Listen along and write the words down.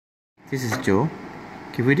this is Joe.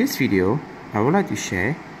 Okay, with this video, I would like to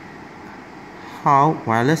share how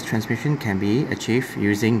wireless transmission can be achieved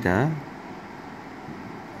using the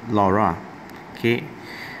LoRa. Okay,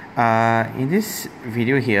 in this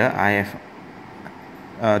video here, I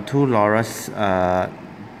have two LoRa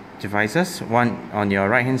devices. One on your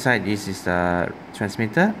right hand side, this is the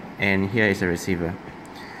transmitter, and here is the receiver.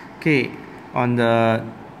 Okay, on the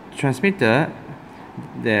transmitter,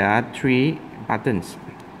 there are three buttons.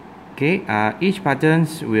 Okay, each button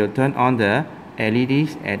will turn on the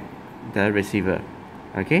LEDs at the receiver.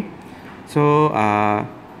 Okay, so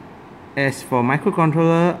as for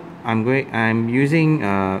microcontroller, I'm using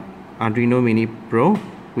Arduino Mini Pro,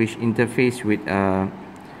 which interface with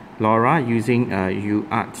LoRa using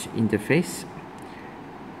UART interface.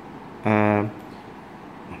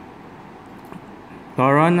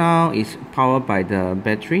 LoRa now is powered by the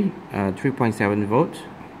battery, 3.7 volt.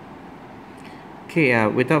 Okay,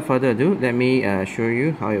 without further ado, let me show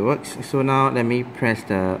you how it works. So now let me press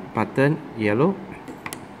the button yellow.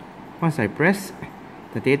 Once I press,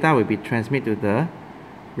 the data will be transmitted to the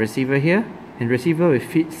receiver here, and receiver will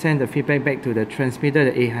send the feedback back to the transmitter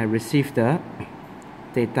that it has received the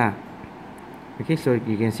data. Okay, so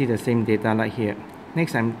you can see the same data light here.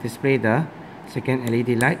 Next, I'm display the second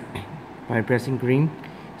LED light by pressing green.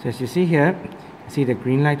 So as you see here, see the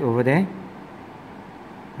green light over there.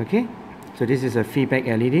 Okay, so this is a feedback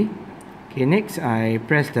LED. Okay, next I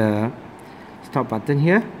press the stop button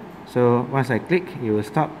here. So once I click, it will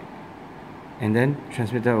stop, and then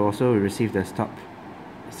transmitter also will receive the stop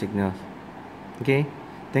signals. Okay,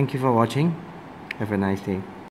 thank you for watching. Have a nice day.